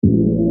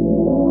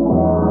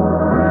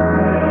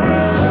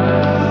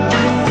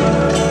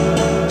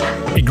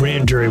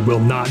will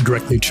not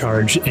directly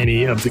charge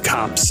any of the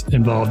cops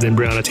involved in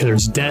Breonna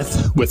Taylor's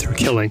death with her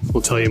killing.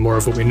 We'll tell you more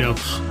of what we know.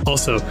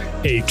 Also,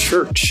 a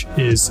church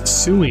is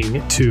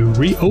suing to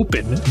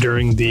reopen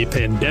during the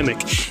pandemic,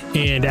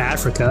 and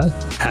Africa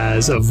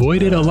has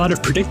avoided a lot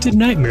of predicted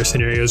nightmare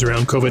scenarios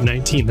around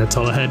COVID-19. That's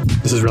all ahead.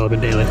 This is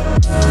Relevant Daily.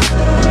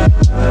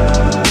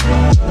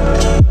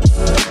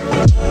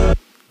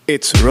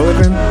 It's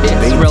Relevant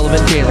Daily. It's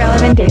Relevant Daily.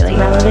 Relevant Daily.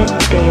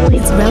 Relevant Daily.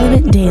 It's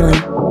Relevant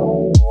Daily.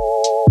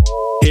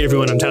 Hey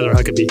everyone, I'm Tyler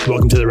Huckabee.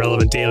 Welcome to the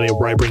Relevant Daily,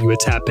 where I bring you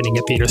what's happening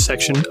at the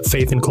intersection of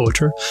faith and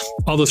culture.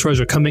 All those stories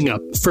are coming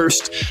up.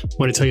 First, I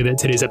want to tell you that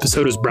today's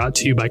episode is brought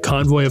to you by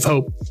Convoy of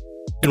Hope.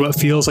 In what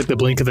feels like the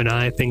blink of an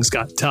eye, things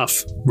got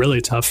tough, really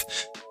tough.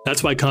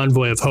 That's why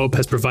Convoy of Hope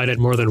has provided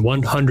more than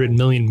 100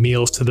 million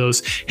meals to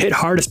those hit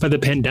hardest by the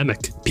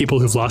pandemic, people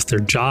who've lost their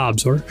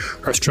jobs or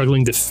are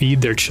struggling to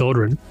feed their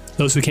children,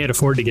 those who can't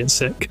afford to get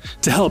sick.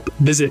 To help,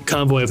 visit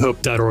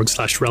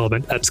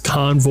convoyofhope.org/relevant. That's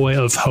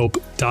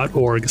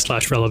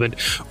convoyofhope.org/relevant,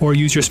 or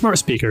use your smart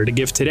speaker to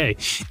give today.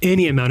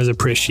 Any amount is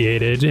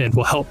appreciated and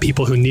will help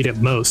people who need it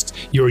most.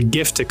 Your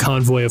gift to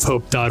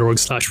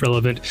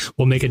convoyofhope.org/relevant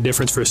will make a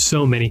difference for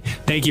so many.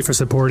 Thank you for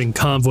supporting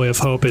Convoy of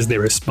Hope as they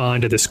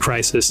respond to this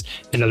crisis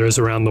and others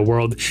around the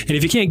world. And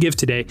if you can't give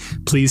today,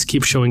 please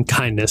keep showing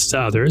kindness to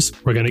others.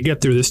 We're going to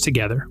get through this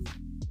together.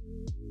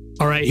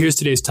 All right, here's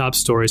today's top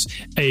stories.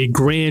 A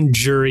grand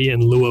jury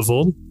in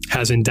Louisville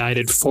has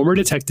indicted former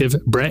detective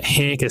Brett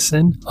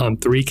Hankison on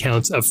 3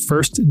 counts of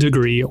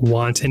first-degree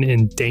wanton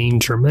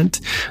endangerment.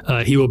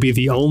 He will be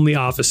the only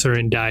officer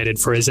indicted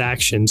for his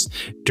actions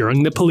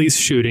during the police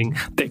shooting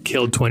that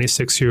killed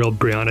 26-year-old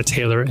Breonna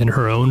Taylor in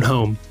her own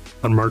home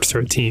on March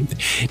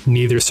 13th.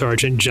 Neither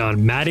Sergeant John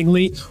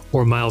Mattingly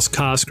or Miles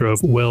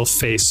Cosgrove will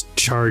face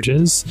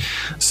charges.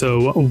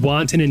 So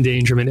wanton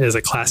endangerment is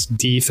a Class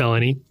D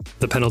felony,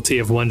 the penalty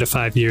of 1 to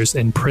 5 years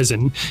in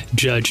prison.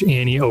 Judge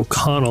Annie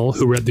O'Connell,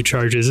 who read the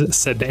charges,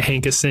 said that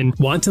Hankison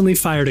wantonly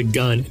fired a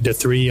gun into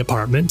 3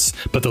 apartments,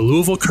 but the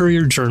Louisville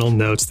Courier-Journal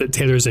notes that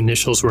Taylor's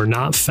initials were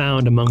not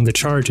found among the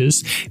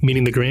charges,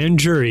 meaning the grand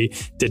jury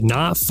did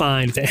not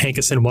find that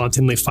Hankison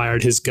wantonly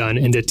fired his gun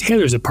into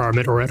Taylor's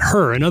apartment or at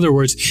her. In other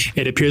words,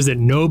 it appears that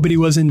nobody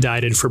was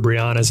indicted for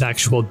Breonna's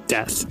actual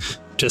death,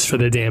 just for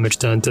the damage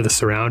done to the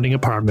surrounding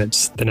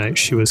apartments the night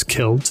she was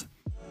killed.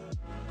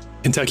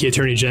 Kentucky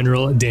Attorney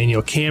General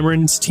Daniel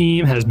Cameron's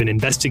team has been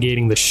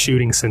investigating the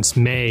shooting since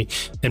May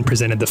and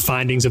presented the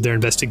findings of their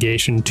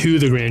investigation to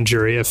the grand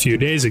jury a few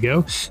days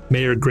ago.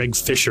 Mayor Greg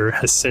Fisher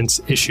has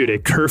since issued a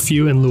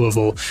curfew in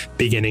Louisville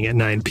beginning at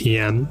 9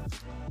 p.m.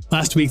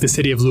 Last week, the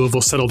city of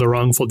Louisville settled a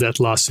wrongful death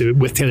lawsuit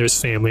with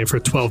Taylor's family for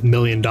 $12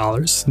 million.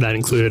 That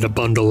included a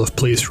bundle of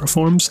police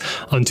reforms.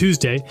 On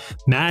Tuesday,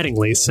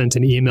 Mattingly sent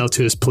an email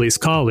to his police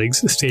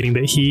colleagues stating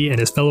that he and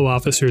his fellow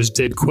officers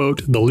did,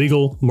 quote, the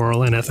legal,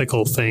 moral, and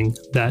ethical thing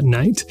that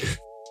night.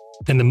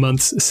 In the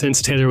months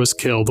since Taylor was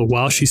killed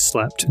while she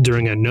slept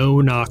during a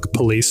no-knock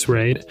police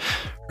raid,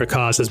 her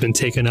cause has been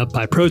taken up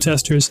by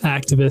protesters,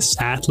 activists,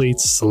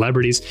 athletes,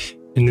 celebrities,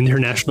 and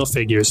international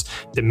figures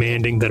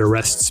demanding that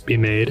arrests be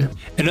made.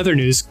 In other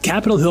news,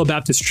 Capitol Hill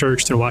Baptist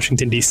Church in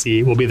Washington,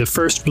 D.C. will be the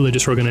first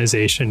religious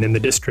organization in the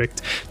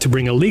district to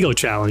bring a legal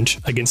challenge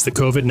against the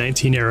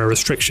COVID-19 era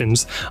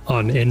restrictions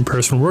on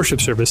in-person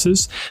worship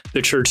services.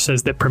 The church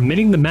says that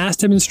permitting the mass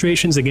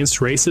demonstrations against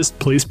racist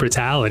police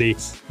brutality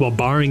while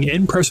barring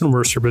in-person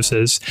worship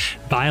services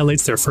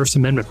violates their First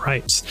Amendment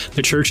rights.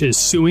 The church is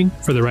suing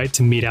for the right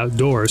to meet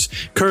outdoors.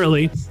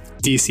 Currently,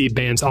 D.C.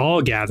 bans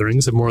all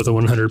gatherings of more than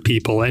 100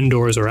 people,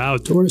 indoors or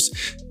outdoors.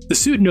 The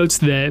suit notes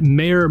that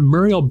Mayor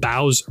Muriel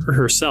Bowser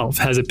herself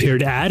has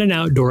appeared at an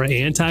outdoor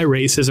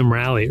anti-racism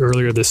rally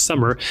earlier this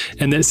summer,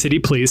 and that city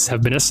police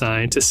have been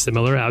assigned to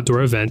similar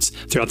outdoor events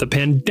throughout the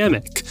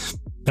pandemic.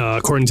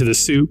 According to the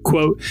suit,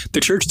 quote, the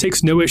church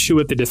takes no issue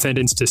with the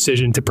defendant's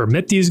decision to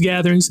permit these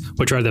gatherings,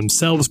 which are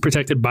themselves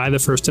protected by the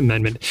First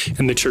Amendment,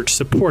 and the church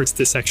supports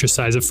this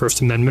exercise of First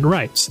Amendment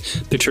rights.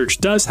 The church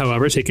does,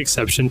 however, take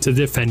exception to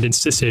the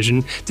defendant's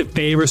decision to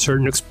favor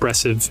certain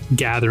expressive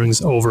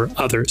gatherings over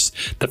others.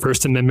 The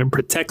First Amendment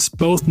protects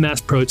both mass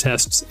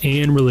protests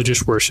and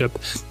religious worship,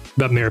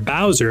 but Mayor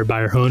Bowser,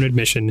 by her own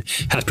admission,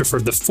 has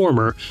preferred the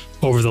former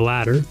over the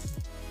latter.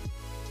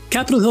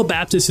 Capitol Hill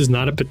Baptist is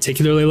not a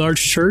particularly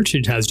large church.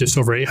 It has just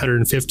over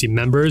 850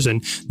 members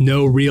and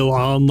no real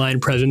online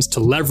presence to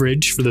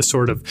leverage for the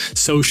sort of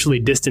socially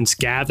distanced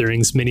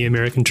gatherings many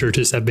American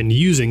churches have been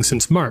using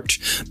since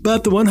March.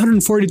 But the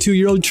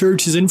 142-year-old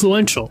church is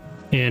influential,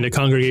 and a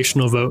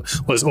congregational vote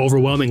was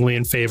overwhelmingly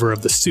in favor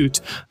of the suit,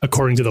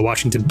 according to the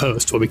Washington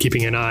Post. We'll be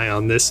keeping an eye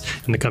on this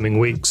in the coming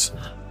weeks.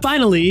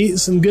 Finally,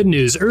 some good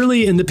news.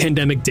 Early in the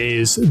pandemic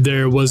days,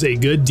 there was a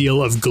good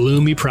deal of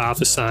gloomy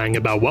prophesying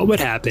about what would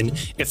happen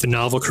if the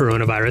novel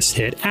coronavirus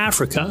hit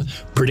Africa,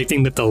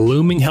 predicting that the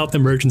looming health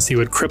emergency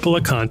would cripple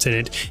a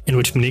continent in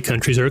which many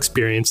countries are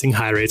experiencing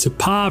high rates of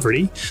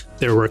poverty.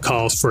 There were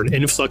calls for an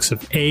influx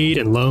of aid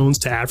and loans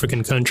to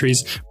African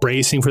countries,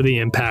 bracing for the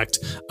impact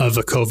of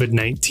a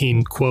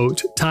COVID-19,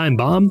 quote, time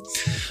bomb.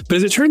 But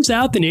as it turns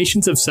out, the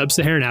nations of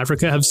sub-Saharan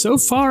Africa have so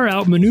far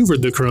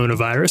outmaneuvered the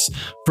coronavirus.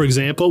 For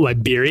example,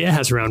 Liberia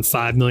has around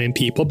 5 million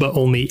people, but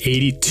only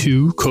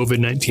 82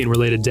 COVID-19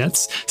 related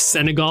deaths.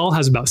 Senegal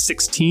has about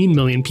 16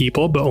 million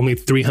people, but only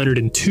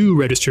 302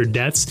 registered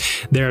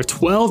deaths. There are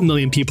 12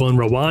 million people in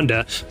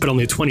Rwanda, but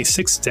only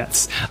 26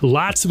 deaths.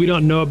 Lots we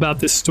don't know about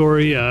this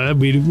story.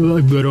 We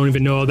don't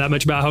even know that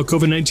much about how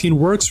COVID-19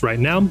 works right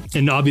now.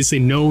 And obviously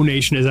no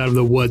nation is out of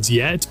the woods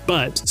yet,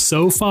 but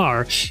so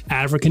far,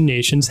 African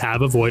nations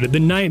have avoided the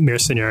nightmare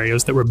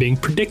scenarios that were being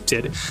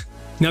predicted.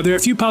 Now, there are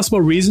a few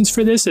possible reasons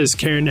for this, as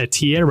Karen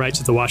Attiah writes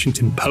at the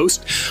Washington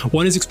Post.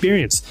 One is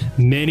experience.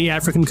 Many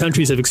African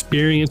countries have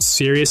experienced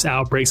serious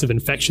outbreaks of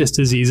infectious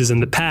diseases in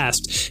the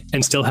past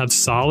and still have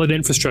solid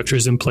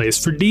infrastructures in place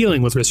for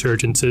dealing with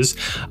resurgences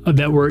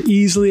that were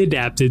easily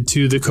adapted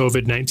to the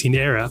COVID-19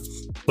 era.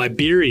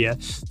 Liberia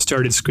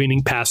started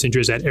screening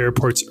passengers at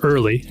airports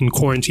early and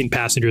quarantined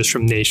passengers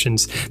from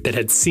nations that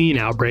had seen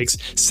outbreaks.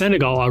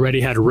 Senegal already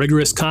had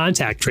rigorous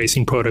contact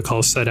tracing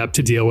protocols set up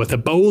to deal with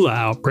Ebola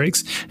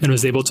outbreaks and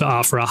was able to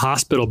offer a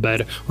hospital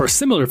bed or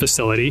similar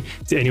facility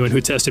to anyone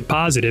who tested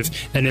positive.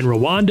 And in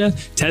Rwanda,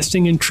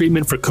 testing and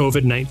treatment for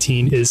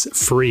COVID-19 is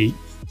free.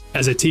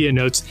 As Attiah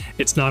notes,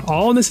 it's not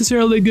all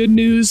necessarily good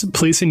news.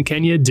 Police in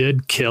Kenya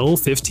did kill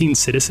 15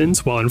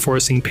 citizens while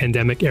enforcing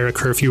pandemic-era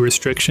curfew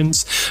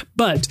restrictions.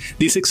 But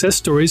these success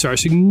stories are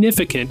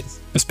significant,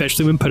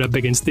 especially when put up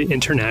against the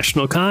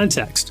international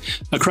context.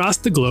 Across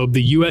the globe,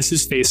 the U.S.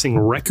 is facing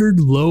record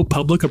low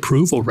public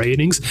approval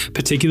ratings,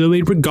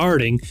 particularly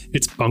regarding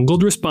its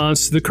bungled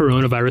response to the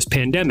coronavirus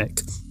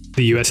pandemic.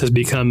 The U.S. has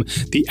become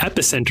the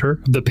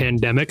epicenter of the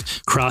pandemic,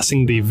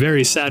 crossing the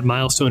very sad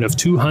milestone of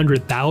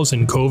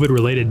 200,000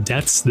 COVID-related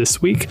deaths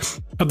this week.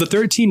 Of the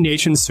 13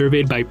 nations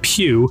surveyed by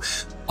Pew,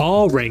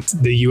 all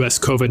ranked the U.S.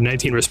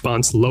 COVID-19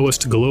 response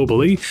lowest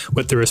globally,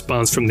 with the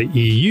response from the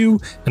EU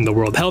and the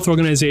World Health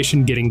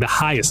Organization getting the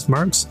highest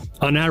marks.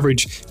 On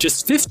average,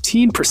 just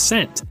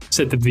 15%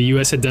 said that the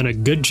U.S. had done a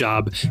good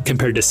job,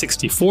 compared to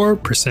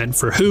 64%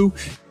 for WHO,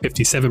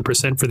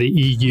 57% for the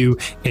EU,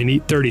 and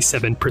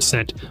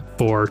 37%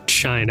 for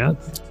China.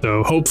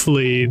 So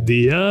hopefully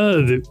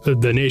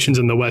the nations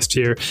in the West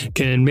here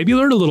can maybe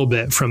learn a little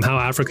bit from how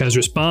Africa has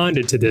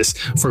responded to this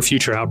for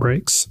future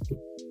outbreaks.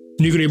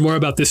 You can read more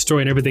about this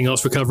story and everything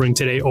else we're covering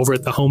today over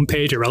at the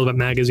homepage at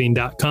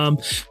relevantmagazine.com.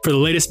 For the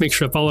latest, make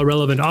sure to follow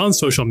Relevant on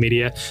social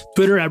media,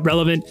 Twitter at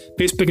Relevant,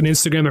 Facebook and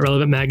Instagram at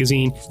Relevant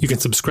Magazine. You can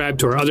subscribe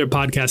to our other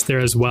podcasts there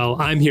as well.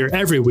 I'm here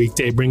every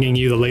weekday bringing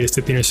you the latest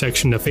at the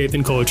intersection of faith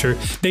and culture.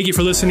 Thank you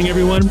for listening,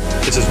 everyone.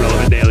 This is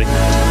Relevant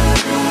Daily.